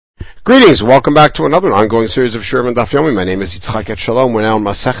Greetings, welcome back to another ongoing series of Sherman Daf Yomi. My name is Yitzchak Etshalom. We're now in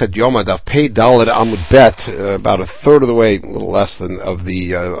Masechet Yoma Daf Pei Daled Amud Bet, about a third of the way, a little less than of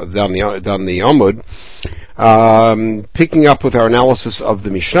the down the Amud. Picking up with our analysis of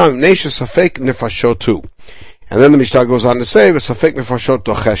the Mishnah, Nesha Safek Nefashotu. And then the Mishnah goes on to say, Safek Nefashot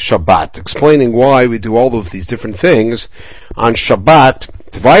Doches Shabbat, explaining why we do all of these different things on Shabbat,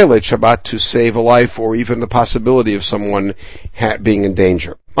 to violate Shabbat, to save a life, or even the possibility of someone being in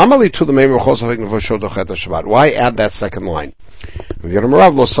danger. Why add that second line?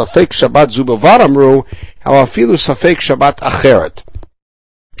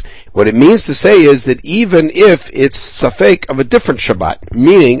 What it means to say is that even if it's safek of a different Shabbat,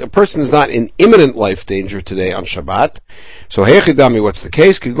 meaning a person is not in imminent life danger today on Shabbat, so hechidami, what's the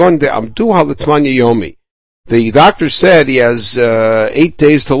case? The doctor said he has 8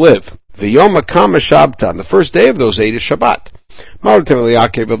 days to live. The first day of those 8 is Shabbat.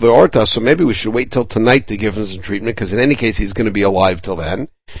 So maybe we should wait till tonight to give him some treatment, because in any case he's going to be alive till then.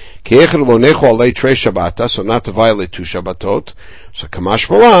 So not to violate 2 Shabbatot. So kamash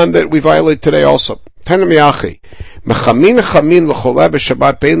malan, that we violate today also.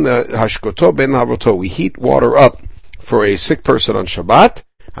 We heat water up for a sick person on Shabbat.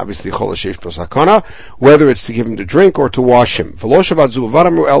 Obviously, whether it's to give him to drink or to wash him. Even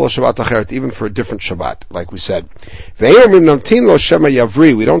for a different Shabbat, like we said. We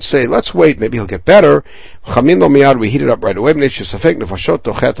don't say, let's wait, maybe he'll get better. We heat it up right away. Even a safek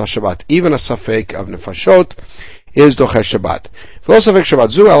of nefashot is doches Shabbat.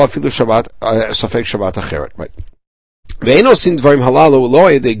 Right. We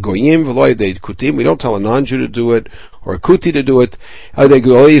don't tell a non-Jew to do it, or a Kuti to do it.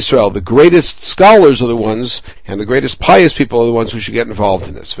 The greatest scholars are the ones, and the greatest pious people are the ones who should get involved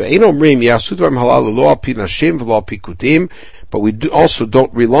in this. But we also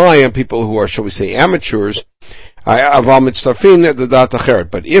don't rely on people who are, shall we say, amateurs. But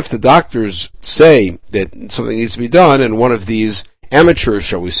if the doctors say that something needs to be done, and one of these amateurs,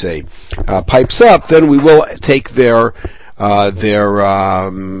 shall we say, pipes up, then we will take their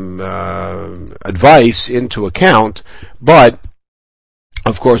advice into account, but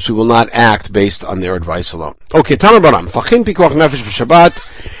of course we will not act based on their advice alone. Okay, Tanabaram. Fachin pikuach nefesh v'Shabbat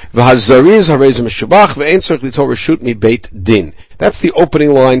v'hazariz harezim meshubach ve'ein tzarich litor reshut mi beit din. That's the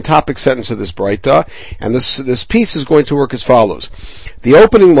opening line, topic sentence of this Braita, and this piece is going to work as follows. The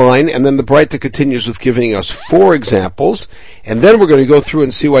opening line, and then the Braita continues with giving us 4 examples, and then we're going to go through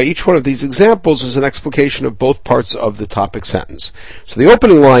and see why each one of these examples is an explication of both parts of the topic sentence. So the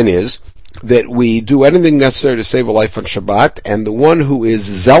opening line is that we do anything necessary to save a life on Shabbat, and the one who is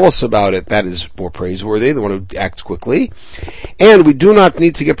zealous about it, that is more praiseworthy, the one who acts quickly, and we do not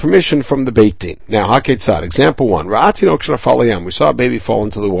need to get permission from the Beit Din. Now, Haketzad, example 1, we saw a baby fall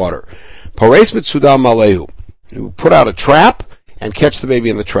into the water. Pares mitzudam malehu. You put out a trap and catch the baby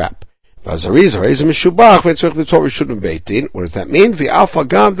in the trap. What does that mean?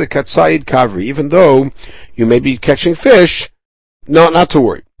 Even though you may be catching fish, no, not to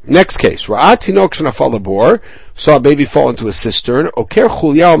worry. Next case, saw a baby fall into a cistern. You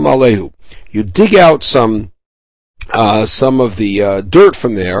dig out some of the dirt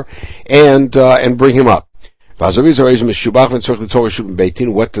from there and bring him up. What does that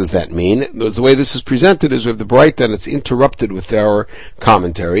mean? The way this is presented is we have the Braita and it's interrupted with our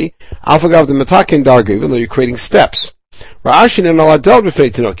commentary. Even though you're creating steps.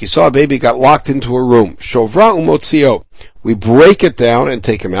 You saw a baby got locked into a room. We break it down and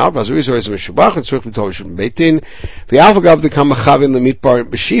take him out. Even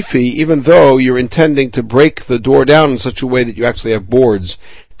though you're intending to break the door down in such a way that you actually have boards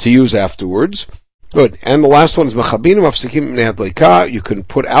to use afterwards. Good. And the last one is you can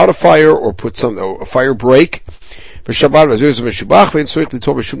put out a fire or put a fire break. Again,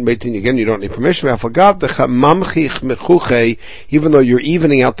 you don't need permission. Even though you're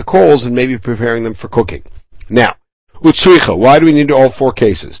evening out the coals and maybe preparing them for cooking. Now, why do we need all 4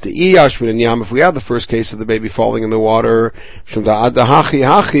 cases? If we have the first case of the baby falling in the water, because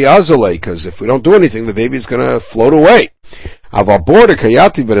if we don't do anything, the baby is going to float away. But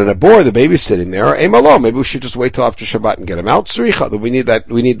in a bore, the baby's sitting there. Maybe we should just wait till after Shabbat and get him out. We need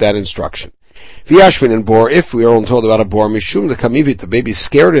that instruction. In bore, if we are only told about a bore, the baby's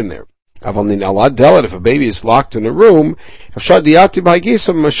scared in there. If a baby is locked in a room, you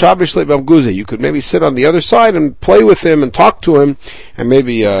could maybe sit on the other side and play with him and talk to him, and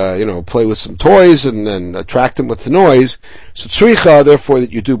maybe play with some toys and attract him with the noise. So tzricha, therefore,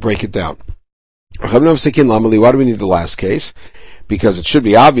 that you do break it down. Why do we need the last case? Because it should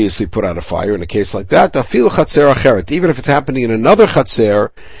be obviously put out a fire in a case like that. Even if it's happening in another chatzer,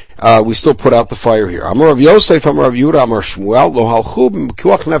 we still put out the fire here. Amar Rav Yosef, Amar Rav Yehuda, Amar Shmuel, lo halchu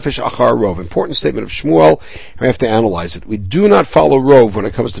b'pikuach nefesh achar rov. Important statement of Shmuel. We have to analyze it. We do not follow rov when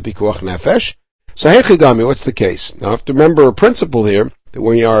it comes to pikuach nefesh. So hechidami, what's the case? Now, I have to remember a principle here, that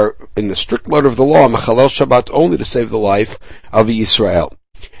when you are in the strict letter of the law, mechalel Shabbat only to save the life of Yisrael.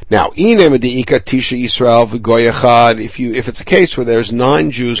 Now, if it's a case where there's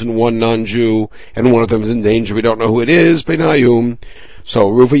 9 Jews and 1 non-Jew, and one of them is in danger, we don't know who it is, Benayum.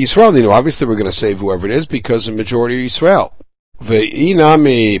 So, Ruva Yisrael, obviously we're going to save whoever it is, because the majority of Yisrael.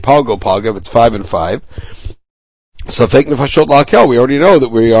 Ve'inami palgo, if it's 5 and 5. Safek nefashot la'akel, we already know that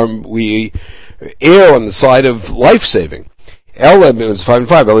we err on the side of life-saving. Ela is 5 and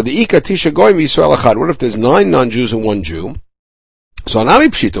 5. Ela de'ika tisha goyim Yisrael achad. What if there's 9 non-Jews and 1 Jew? So anami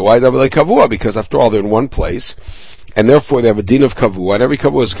pshita, why double kavua? Because after all, they're in one place, and therefore they have a din of kavua, and every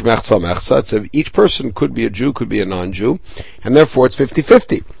kavua is k'mechza mechza. So each person could be a Jew, could be a non-Jew, and therefore it's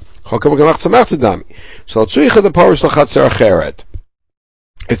 50-50. So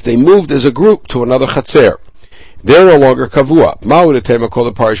if they moved as a group to another chatzer, they're no longer kavua. Ma'udatema called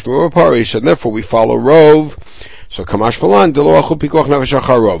the parish parish, and therefore we follow rov. So kamash malan delo achu pikuach nefesh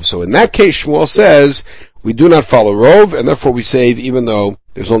achar rov. So in that case, Shmuel says we do not follow rov, and therefore we save even though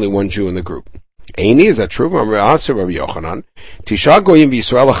there's only 1 Jew in the group. Eini, is that true? Tisha goyim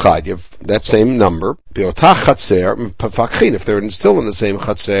v'Yisrael achad. You have that same number. Be'otach chatzer pafakchin. If they're still in the same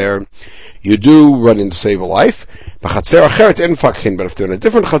chatzer, you do run in to save a life. B'chatzer acheret en fakchin. But if they're in a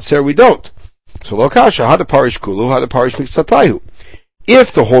different chatzer, we don't. So lokasha had a parish kulu, had a parish mitzatayu.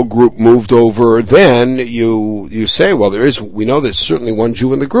 If the whole group moved over, then you say, well, we know there's certainly 1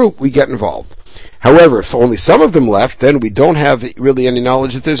 Jew in the group, we get involved. However, if only some of them left, then we don't have really any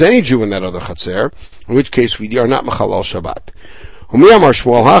knowledge that there's any Jew in that other chatzer, in which case we are not machalal Shabbat. Umiyamar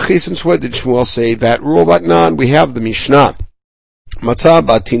Shmuel hachi, since when did Shmuel say that rule? But none, we have the Mishnah. Matzah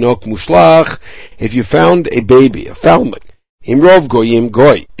bat tinok mushlach, if you found a baby, a foundling, imrov goyim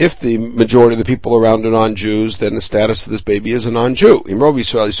goy, if the majority of the people around are non-Jews, then the status of this baby is a non-Jew. Imrov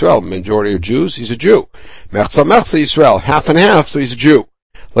Yisrael Yisrael, majority are Jews, he's a Jew. Mechza mechza Yisrael, half and half, so he's a Jew.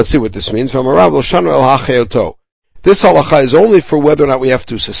 Let's see what this means. This halacha is only for whether or not we have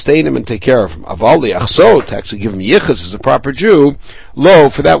to sustain him and take care of him. Avali achso, to actually give him yichus as a proper Jew, lo,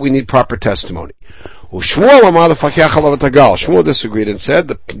 for that we need proper testimony. Shmuel disagreed and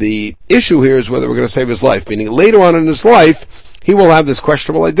said the issue here is whether we're going to save his life, meaning later on in his life, he will have this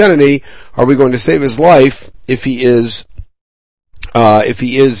questionable identity. Are we going to save his life if he is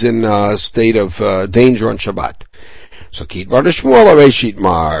in a state of danger on Shabbat? So Kitmar to Shmuel or Reshit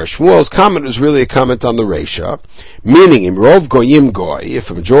Mar. Shmuel's comment was really a comment on the Resha, meaning Imrov Goyim Goy, if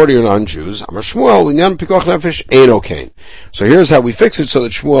a majority are non-Jews, Amar Shmuel, Inyan Pikuach Nefesh, Ein Okain. So here's how we fix it so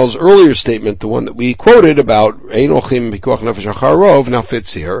that Shmuel's earlier statement, the one that we quoted about Ein Ochim Pikuach Nefesh Achar Rov, now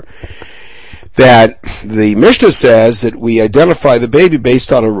fits here. That the Mishnah says that we identify the baby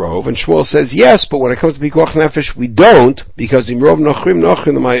based on a rov, and Shmuel says yes, but when it comes to Pikuach Nefesh, we don't, because even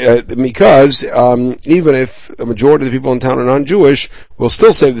if a majority of the people in town are non-Jewish, we'll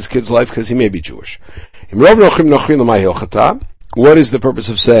still save this kid's life because he may be Jewish. What is the purpose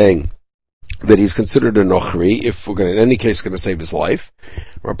of saying that he's considered a nochri if we're in any case going to save his life?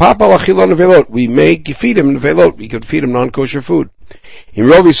 We may feed him nevelot. We could feed him non-kosher food.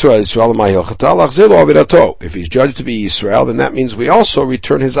 If he's judged to be Yisrael, then that means we also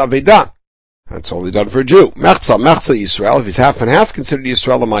return his avedah. That's only done for a Jew. Mechza Yisrael. If he's half and half considered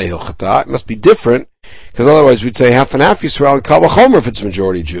Yisrael, it must be different, because otherwise we'd say half and half Yisrael and Kal Vachomer if it's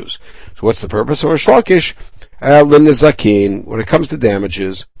majority Jews. So what's the purpose of Rish Lakish? When it comes to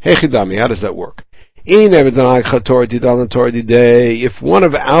damages, Hechidami, how does that work? If one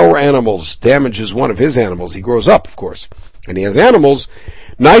of our animals damages one of his animals, he grows up, of course, and he has animals,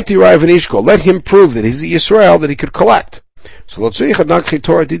 let him prove that he's a Yisrael, that he could collect. So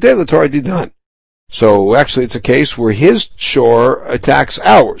actually it's a case where his shore attacks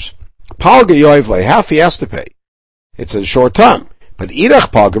ours. Half he has to pay. It's a short time. But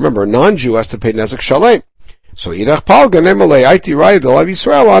Idach Palga, remember, a non-Jew has to pay Nezek Shalem. So Idach Palga Nemalei Aiti Raya Delav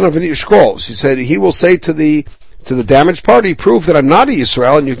Yisrael on of Shkol. He said he will say to the damaged party, prove that I'm not a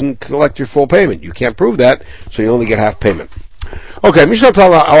Yisrael and you can collect your full payment. You can't prove that, so you only get half payment. Okay, Mishnah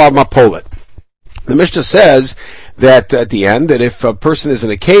Alav Mapolet. The Mishnah says that at the end, that if a person is in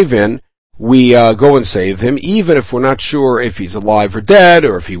a cave-in, we go and save him, even if we're not sure if he's alive or dead,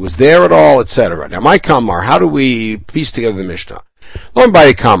 or if he was there at all, etc. Now, my Kamar, how do we piece together the Mishnah? Lo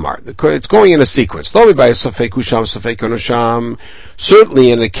by kamar. It's going in a sequence. Lo by safek usham safek onosham.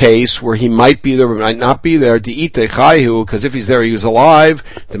 Certainly in a case where he might be there, but might not be there. Diite chayu, because if he's there, he was alive.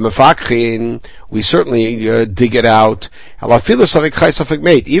 The mefakhin, we certainly dig it out. Alafilu safek chay safek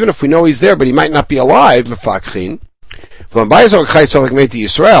mate. Even if we know he's there, but he might not be alive. Mefakhin.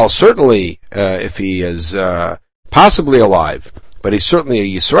 Certainly, if he is possibly alive, but he's certainly a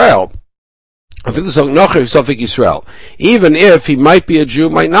Yisrael. Even if he might be a Jew,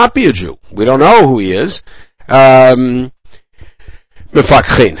 might not be a Jew. We don't know who he is. Mefakhin.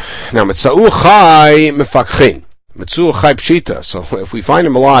 Now, Mitzau Chai Mefakhin. Mitzau Chai Pshita. So if we find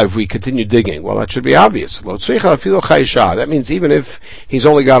him alive, we continue digging. Well, that should be obvious. That means even if he's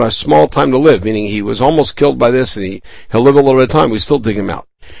only got a small time to live, meaning he was almost killed by this and he'll live a little bit of time, we still dig him out.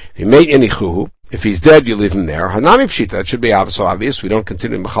 If he's dead, you leave him there. Hanami Pshita, that should be so obvious. We don't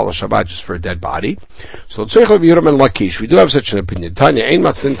continue Mechal Shabbat just for a dead body. So we do have such an opinion. Tanya, Ein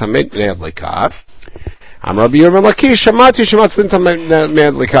Matzlin Tamet Ne'ad Lekah. I'm Rabbi Yerman Lakish, Shamati Shematzlin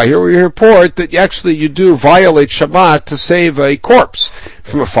Tamet Lekah. Here we report that actually you do violate Shabbat to save a corpse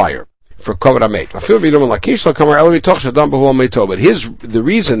from a fire. For Kovod HaMeit. But the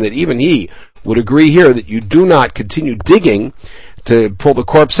reason that even he would agree here that you do not continue digging to pull the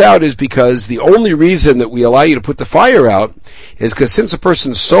corpse out is because the only reason that we allow you to put the fire out is because since a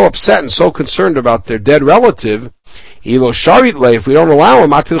person is so upset and so concerned about their dead relative, if we don't allow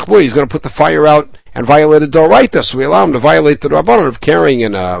him, he's going to put the fire out and violate a doraita. So we allow him to violate the rabbanon of carrying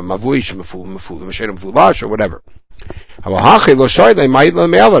in a mavuish, or whatever.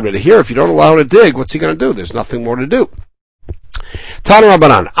 But here, if you don't allow him to dig, what's he going to do? There's nothing more to do. Tana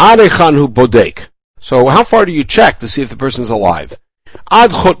Rabbanan, Adechan hu bodek. So how far do you check to see if the person's alive?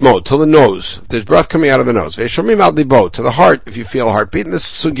 Ad chotmo, to the nose. There's breath coming out of the nose. Ve'shomim al libo, to the heart, if you feel a heartbeat. And this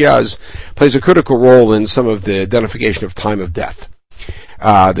sugya plays a critical role in some of the identification of time of death.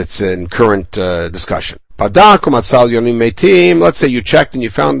 That's in current discussion. Let's say you checked and you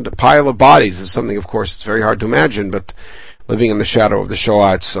found a pile of bodies. This is something, of course, it's very hard to imagine, but living in the shadow of the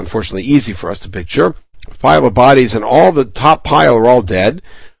Shoah, it's unfortunately easy for us to picture. A pile of bodies, and all the top pile are all dead.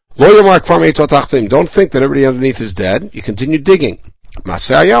 Don't think that everybody underneath is dead. You continue digging. They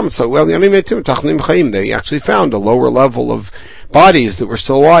actually found a lower level of bodies that were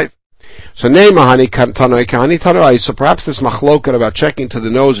still alive. So perhaps this machloket about checking to the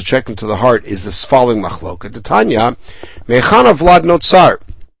nose or checking to the heart is this following machloket. Tanya, mechana vlad notzar.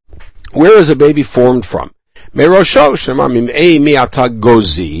 Where is a baby formed from? From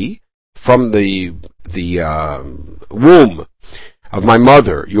the womb of my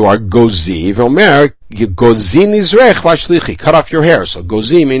mother, you are gozi. V'omer, gozi nizrech v'ashlichi. Cut off your hair. So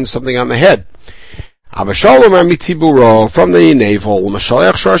gozi means something on the head. Abashol omer mitiburo, from the navel,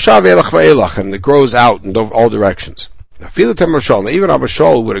 mashalech shorashav elach v'elach, and it grows out in all directions. Even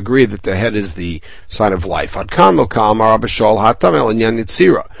Abashol would agree that the head is the sign of life. Adkan lo ka'amar Abashol hatam el inyan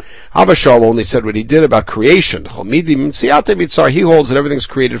yitzira. Abashol only said what he did about creation. He holds that everything's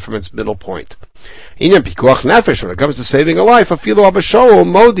created from its middle point. When it comes to saving a life, that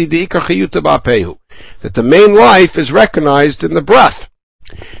the main life is recognized in the breath.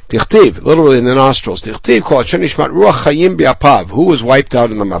 Literally in the nostrils. Who was wiped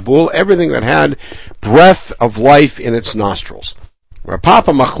out in the Mabul? Everything that had breath of life in its nostrils. So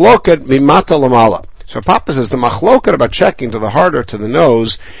Papa says the machloket about checking to the heart or to the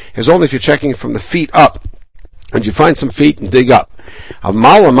nose is only if you're checking from the feet up. And you find some feet and dig up.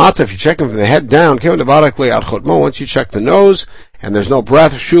 If you're checking from the head down, once you check the nose and there's no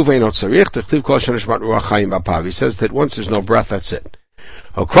breath, he says that once there's no breath, that's it.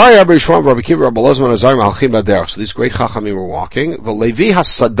 So these great chachamim were walking. Levi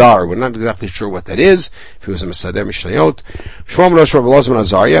Hasadar, we're not exactly sure what that is. If he was a Mesader Mishnayot. Shmuel Rosh Rabbi Elazar ben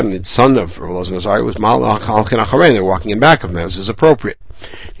Azariah, and the son of Rabbi Elazar ben Azariah was Mal Halchin Acharein. They're walking in back of them. This is appropriate.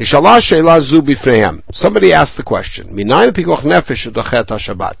 Somebody asked the question,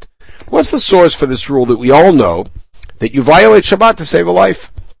 what's the source for this rule that we all know, that you violate Shabbat to save a life?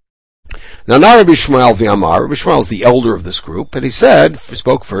 Now, Rabbi Shmuel v'Amar, Rabbi Shmuel is the elder of this group, and he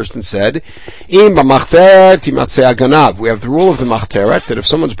spoke first and said, we have the rule of the Machteret, that if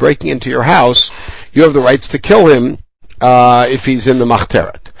someone's breaking into your house, you have the rights to kill him, if he's in the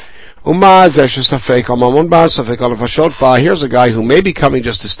Machteret. Here's a guy who may be coming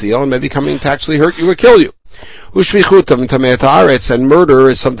just to steal and may be coming to actually hurt you or kill you. And murder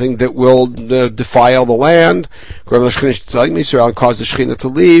is something that will defile the land, and cause the Shekhinah to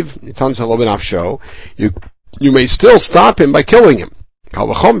leave. You may still stop him by killing him.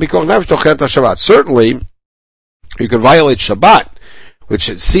 Certainly, you can violate Shabbat which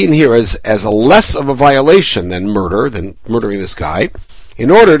is seen here as a less of a violation than murdering this guy,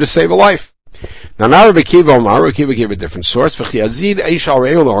 in order to save a life. Now, Rabbi Kiva gave a different source. If a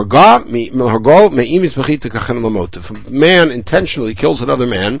man intentionally kills another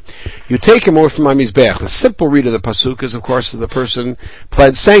man, you take him away from my mizbeach. The simple read of the pasuk is, of course, the person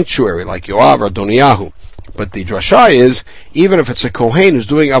pled sanctuary, like Yoav or Adoniyahu. But the drasha is, even if it's a kohen who's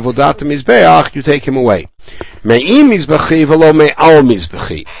doing avodat mizbeach, you take him away. Me'im mizbechi v'lo me'al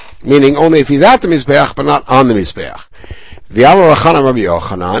mizbechi. Meaning only if he's at the mizbeach, but not on the mizbeach.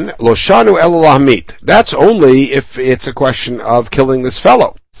 That's only if it's a question of killing this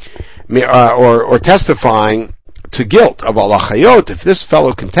fellow, or testifying to guilt of alachayot. If this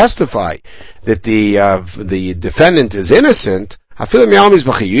fellow can testify that the defendant is innocent,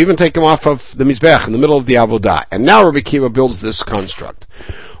 you even take him off of the mizbech in the middle of the avodah. And now Rabbi Kiva builds this construct.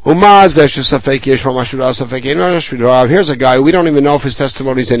 Here's a guy, we don't even know if his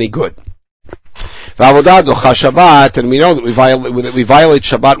testimony is any good. Shabbat, and we know that we violate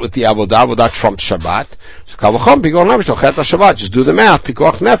Shabbat with the avodah. Avodah trumps Shabbat. Just do the math.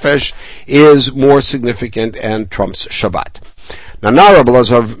 Pikuach nefesh is more significant and trumps Shabbat. Now Rabbi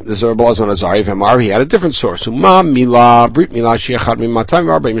Elazar Azari V'Amar, he had a different source. It's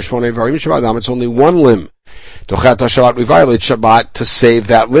only one limb. We violate Shabbat to save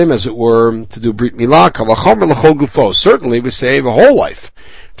that limb, as it were, to do Brit Milah. Certainly we save a whole life.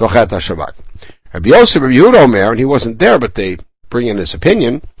 Rabbi Yosef, Rabbi Yehuda Omer, and he wasn't there, but they bring in his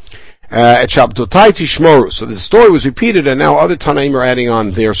opinion, at Shabtotai Tishmoru. So the story was repeated, and now other Tanaim are adding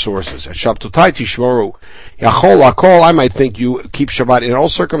on their sources. At Shabtotai Tishmoru, Yachol Akol, I might think you keep Shabbat in all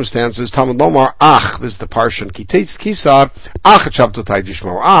circumstances. Talmud Lomar, Ach, this is the Parshan, Kisa, Ach at Shabtotai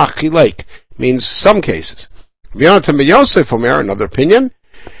Tishmoru. Ach, Chilek, means some cases. Rabbi Yonatan ben Yosef Omer, another opinion,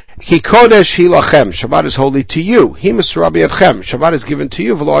 Ki kodesh hi lachem. Shabbat is holy to you. Hi misura b'yadchem. Shabbat is given to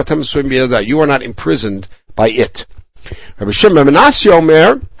you. V'lo atem misurim b'yadah. You are not imprisoned by it. Rabbi Shimon ben Menashe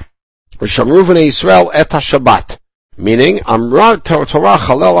Omer, V'shamru v'nei Yisrael et ha-Shabbat. Meaning, Amra Torah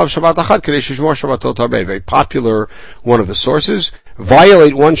chalel av Shabbat achad kadei shishmor Shabbatot harbeh. Very popular one of the sources.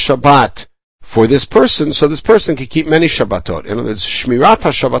 Violate one Shabbat for this person, so this person can keep many Shabbatot. In other words, Shmirat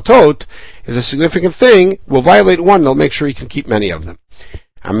ha-Shabbatot is a significant thing. We'll violate one, they'll make sure he can keep many of them.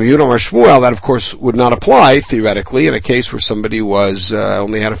 Shmuel, that of course would not apply theoretically in a case where somebody was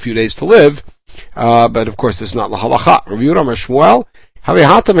only had a few days to live, but of course this is not la halacha. Shmuel,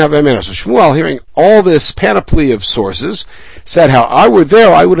 so Shmuel, hearing all this panoply of sources, said, how I were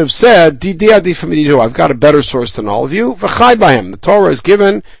there, I would have said, I've got a better source than all of you. V'chai b'hem, the Torah is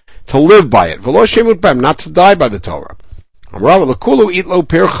given to live by it. V'lo shemut b'hem, not to die by the Torah. Rava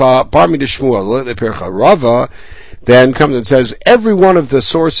then comes and says, every one of the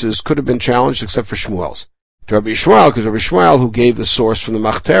sources could have been challenged except for Shmuel's. To Rabbi Yishmael, because Rabbi Yishmael, who gave the source from the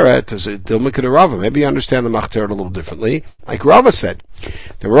Machteret, is a Dilmika de Rava. Maybe you understand the Machteret a little differently. Like Rava said,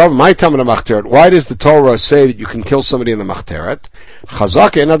 the Rava, my time in the Machteret, why does the Torah say that you can kill somebody in the Machteret?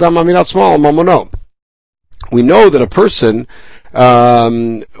 Chazak en adam aminat small mamono. We know that a person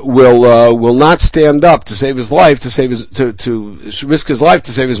will not stand up to save his life, to risk his life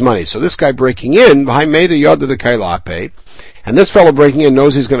to save his money. So this guy breaking in, and this fellow breaking in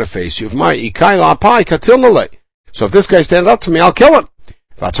knows he's going to face you. So if this guy stands up to me, I'll kill him.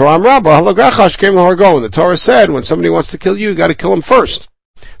 And the Torah said, when somebody wants to kill you got to kill him first.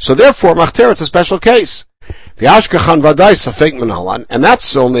 So therefore, Machteret is a special case. And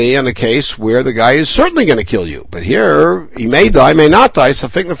that's only in a case where the guy is certainly going to kill you. But here, he may die, may not die.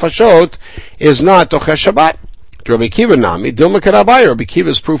 Safek nefashot is not Tochesh Shabbat. Rabbi Kiva nami, Dilma Karabai. Rabbi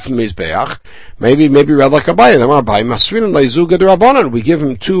Kiva's proof from Mizbeach. Maybe read like Abayah. We give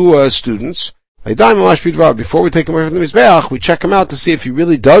him two students. Before we take him away from the Mizbeach, we check him out to see if he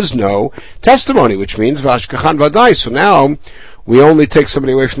really does know testimony, which means Vashkachan Vadai. So now, we only take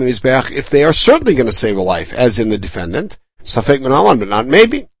somebody away from the Mizbeach if they are certainly going to save a life, as in the defendant. Safek Menalan, but not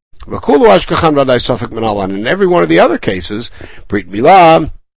maybe. In every one of the other cases, Brit Milah,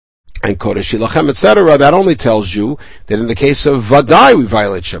 and Kodesh Ilachem, etc., that only tells you that in the case of Vadai we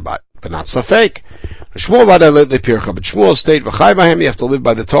violate Shabbat, but not Safek. Shmuel Vadai let Lepircha, but Shmuel state, V'chai Bahem, you have to live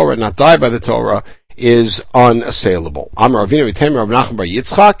by the Torah and not die by the Torah, is unassailable. Amar Avinu V'Tem Rav Nachman bar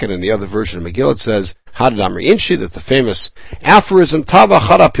Yitzchak, and in the other version of Megillah it says, Hadad Amri Inshi, that the famous aphorism, Tava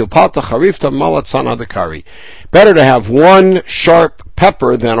Chara Pilpata Charifta Malat Sana Dekari. Better to have one sharp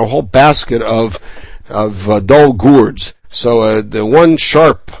pepper than a whole basket of dull gourds. So the one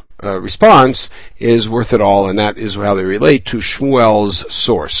sharp response is worth it all, and that is how they relate to Shmuel's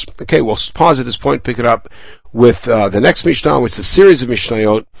source. Okay, we'll pause at this point, pick it up with the next Mishnah, which is a series of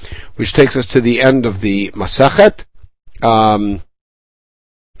Mishnayot, which takes us to the end of the Masachet.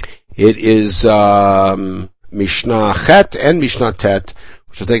 It is Mishnah Chet and Mishnah Tet,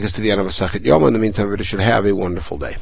 which will take us to the end of Masechet Yoma. In the meantime, everybody should have a wonderful day.